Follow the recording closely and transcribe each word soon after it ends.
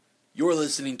You're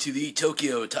listening to the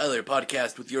Tokyo Tyler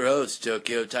podcast with your host,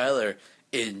 Tokyo Tyler.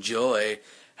 Enjoy.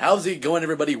 How's it going,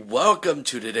 everybody? Welcome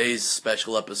to today's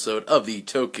special episode of the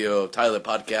Tokyo Tyler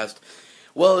podcast.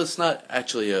 Well, it's not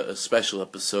actually a special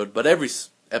episode, but every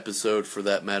episode, for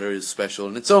that matter, is special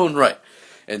in its own right.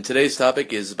 And today's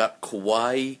topic is about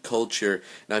kawaii culture.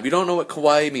 Now, if you don't know what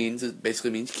kawaii means, it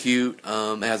basically means cute.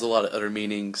 It has a lot of other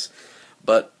meanings,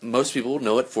 but most people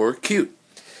know it for cute.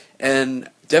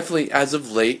 And definitely, as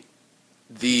of late,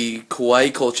 the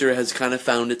kawaii culture has kind of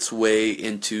found its way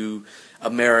into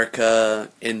America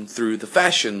and through the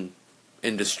fashion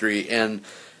industry. And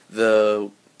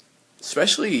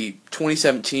especially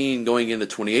 2017 going into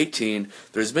 2018,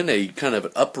 there's been a kind of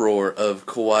an uproar of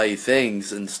kawaii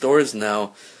things in stores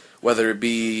now, whether it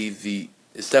be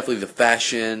it's definitely the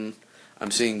fashion.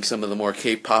 I'm seeing some of the more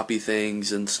K-poppy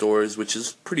things in stores, which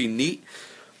is pretty neat.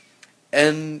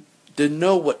 And to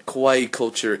know what kawaii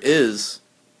culture is,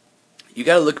 you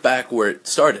gotta look back where it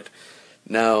started.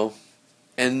 Now,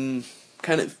 in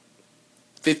kind of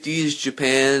 50s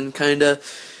Japan,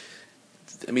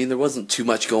 there wasn't too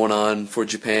much going on for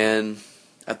Japan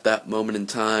at that moment in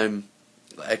time,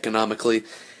 economically,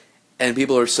 and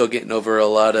people are still getting over a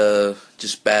lot of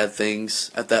just bad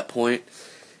things at that point,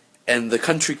 and the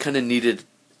country kind of needed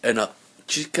a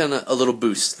little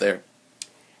boost there.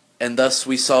 And thus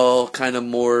we saw kind of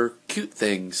more cute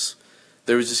things.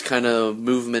 There was this kind of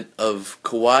movement of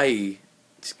kawaii.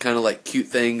 It's kind of like cute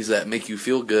things that make you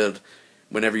feel good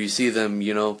whenever you see them,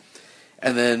 you know.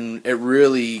 And then it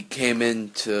really came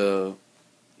into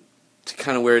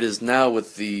kind of where it is now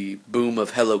with the boom of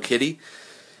Hello Kitty.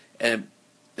 And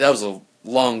that was a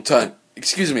long time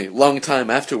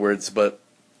afterwards, but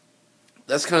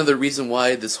that's kind of the reason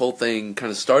why this whole thing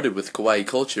kind of started with kawaii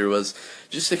culture, was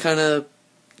just to kind of,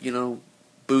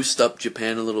 boost up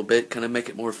Japan a little bit, kind of make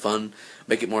it more fun,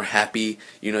 make it more happy.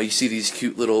 You see these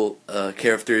cute little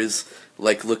characters,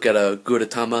 like look at a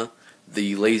Gudetama,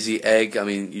 the lazy egg.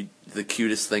 The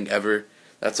cutest thing ever.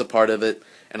 That's a part of it,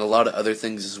 and a lot of other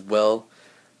things as well.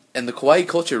 And the kawaii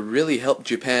culture really helped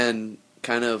Japan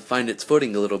kind of find its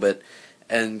footing a little bit,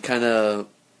 and kind of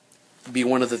be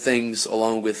one of the things,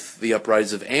 along with the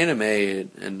uprise of anime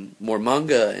and more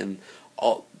manga and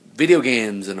all video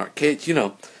games and arcades.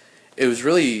 It's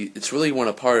really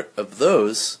one part of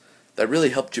those that really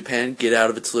helped Japan get out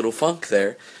of its little funk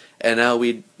there, and now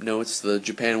we know it's the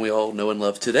Japan we all know and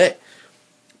love today.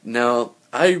 Now,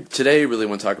 I today really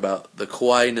want to talk about the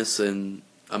kawaii-ness in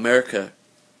America,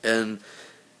 and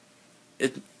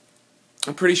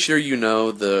I'm pretty sure you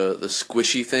know the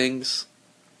squishy things,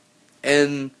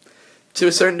 and to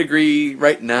a certain degree,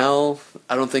 right now,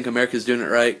 I don't think America's doing it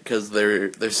right, because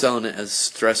they're selling it as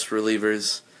stress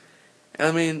relievers.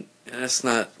 And that's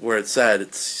not where it's at.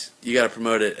 You gotta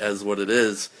promote it as what it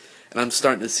is. And I'm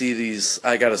starting to see these.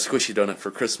 I got a squishy donut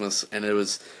for Christmas, and it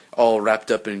was all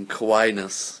wrapped up in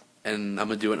kawaii-ness. And I'm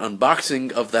gonna do an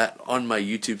unboxing of that on my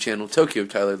YouTube channel, Tokyo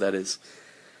Tyler, that is.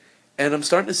 And I'm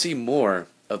starting to see more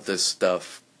of this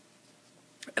stuff.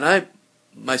 And I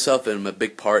myself am a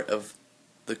big part of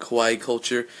the kawaii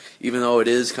culture, even though it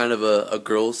is kind of a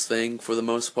girl's thing for the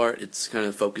most part. It's kind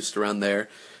of focused around there.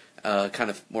 Kind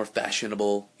of more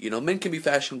fashionable. Men can be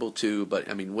fashionable too, but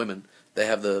women, they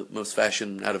have the most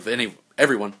fashion out of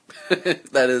everyone.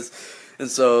 That is. And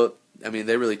so,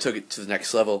 they really took it to the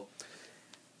next level.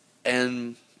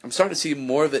 And I'm starting to see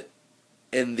more of it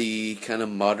in the kind of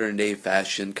modern day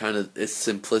fashion, kind of it's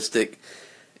simplistic.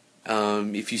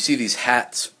 If you see these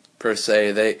hats, per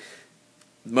se,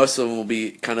 most of them will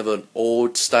be kind of an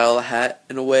old style hat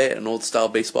in a way, an old style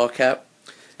baseball cap.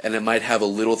 And it might have a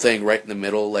little thing right in the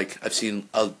middle. Like, I've seen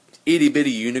a itty bitty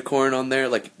unicorn on there,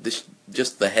 like this,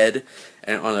 just the head,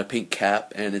 and on a pink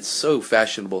cap, and it's so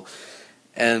fashionable.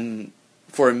 And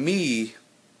for me,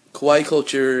 kawaii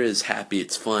culture is happy,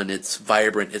 it's fun, it's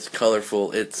vibrant, it's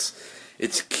colorful, it's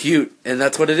cute, and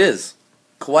that's what it is.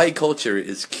 Kawaii culture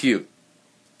is cute.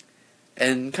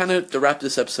 And kind of to wrap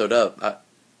this episode up,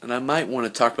 and I might want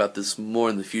to talk about this more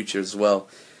in the future as well,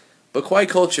 but kawaii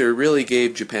culture really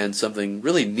gave Japan something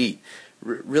really neat,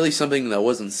 really something that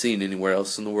wasn't seen anywhere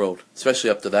else in the world, especially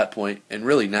up to that point, and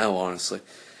really now, honestly.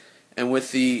 And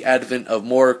with the advent of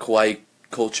more kawaii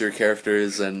culture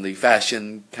characters and the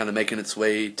fashion kind of making its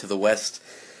way to the West,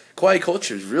 kawaii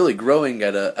culture is really growing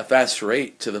at a fast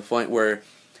rate, to the point where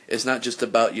it's not just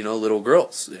about, little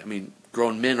girls.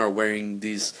 Grown men are wearing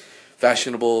these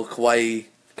fashionable kawaii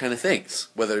kind of things,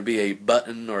 whether it be a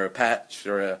button or a patch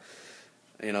or a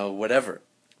whatever.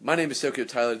 My name is Tokyo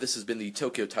Tyler. This has been the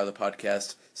Tokyo Tyler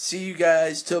podcast. See you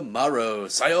guys tomorrow.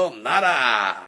 Sayonara!